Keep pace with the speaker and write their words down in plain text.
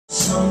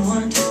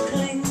Someone to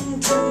cling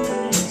to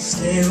me,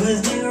 stay with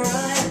me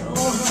right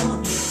or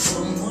wrong.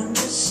 Someone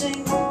to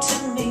sing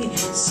to me,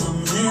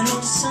 some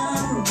little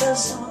samba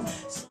song.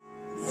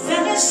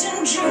 Finished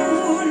in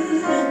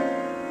June,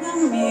 the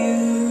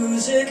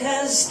music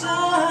has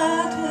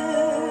started.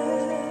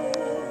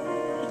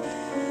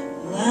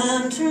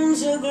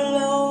 Lanterns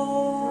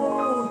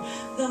aglow,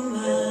 the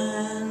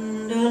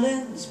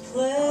mandolins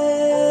play.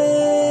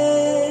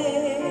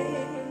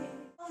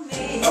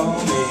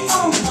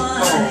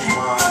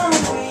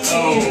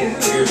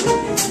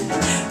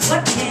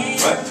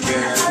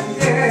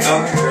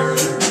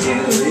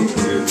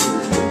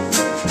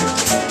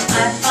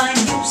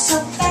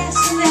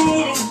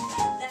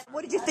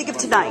 What did you think of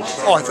tonight?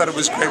 Oh, I thought it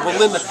was great. Well,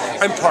 Linda,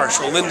 I'm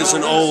partial. Linda's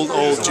an old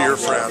dear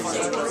friend.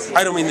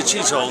 I don't mean that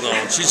she's old.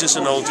 She's just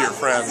an old dear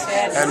friend.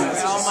 And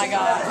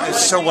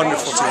it's so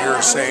wonderful to hear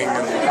her sing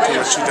and do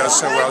what she does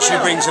so well. She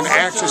brings an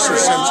actress's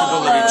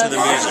sensibility to the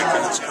music,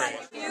 and it's great.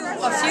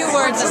 A few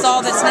words is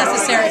all that's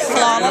necessary.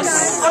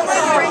 Flawless,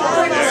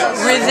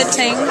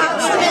 riveting,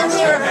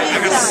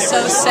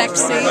 so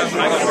sexy,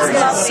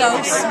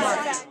 so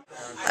smart.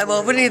 I'm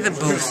opening the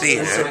Booth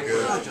Theater.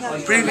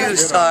 Previews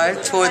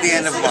start toward the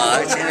end of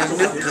March in a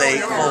new play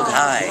called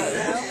High.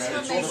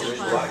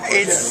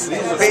 It's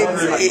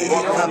been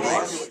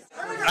published.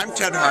 I'm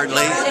Ted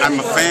Hartley. I'm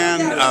a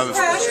fan of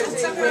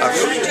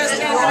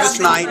this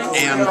night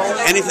and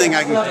anything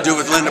I can do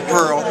with Linda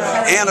Purl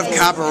and of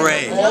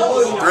cabaret.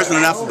 There isn't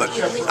enough of it.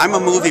 I'm a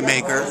movie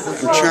maker.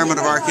 I'm chairman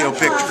of RKO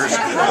Pictures,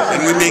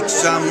 and we make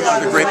some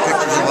of the great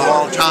pictures of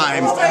all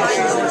time.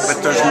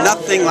 But there's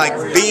nothing like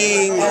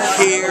being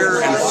here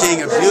and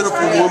seeing a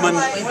beautiful woman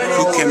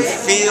who can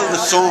feel the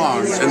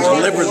songs and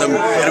deliver them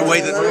in a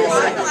way that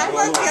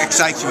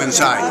excites you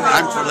inside.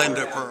 I'm for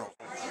Linda Purl.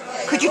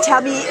 Could you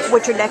tell me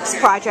what your next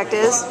project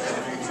is?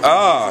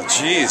 Oh,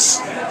 geez.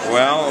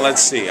 Well,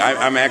 let's see.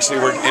 I'm actually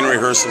in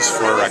rehearsals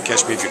for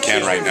Catch Me If You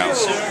Can right now.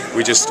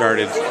 We just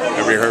started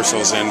the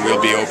rehearsals, and we'll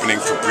be opening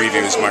for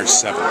previews March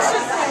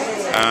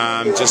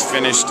 7th. Just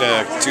finished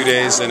 2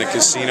 days in a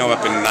casino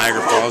up in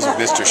Niagara Falls with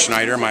Mr.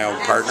 Schneider, my old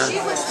partner,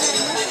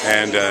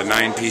 and a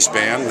 9-piece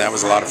band. That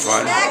was a lot of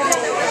fun.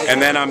 And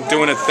then I'm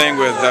doing a thing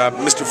with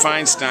Mr.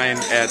 Feinstein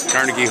at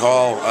Carnegie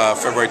Hall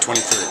February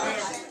 23rd.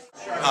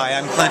 Hi,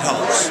 I'm Clint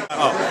Homes.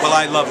 Oh, well,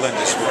 I love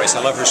Linda's voice.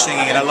 I love her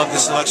singing, and I love the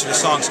selection of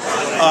songs.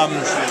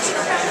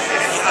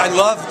 I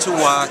love to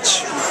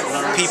watch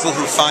people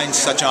who find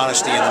such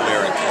honesty in the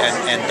lyric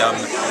and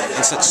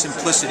such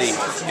simplicity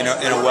in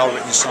a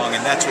well-written song,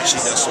 and that's what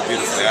she does so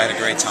beautifully. I had a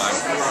great time.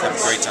 Have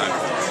a great time.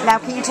 Now,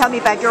 can you tell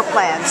me about your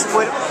plans?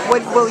 What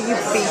will you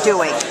be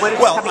doing? What is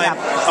coming up?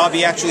 I'll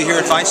be actually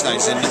here at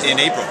Feinstein's in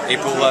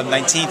April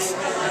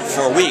 19th.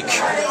 For a week,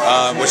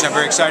 which I'm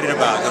very excited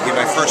about. It'll be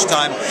my first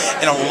time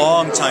in a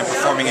long time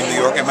performing in New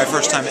York, and my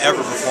first time ever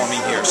performing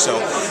here. So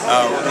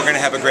we're going to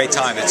have a great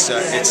time. It's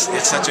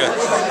such a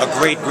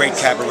great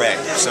cabaret.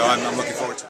 So I'm looking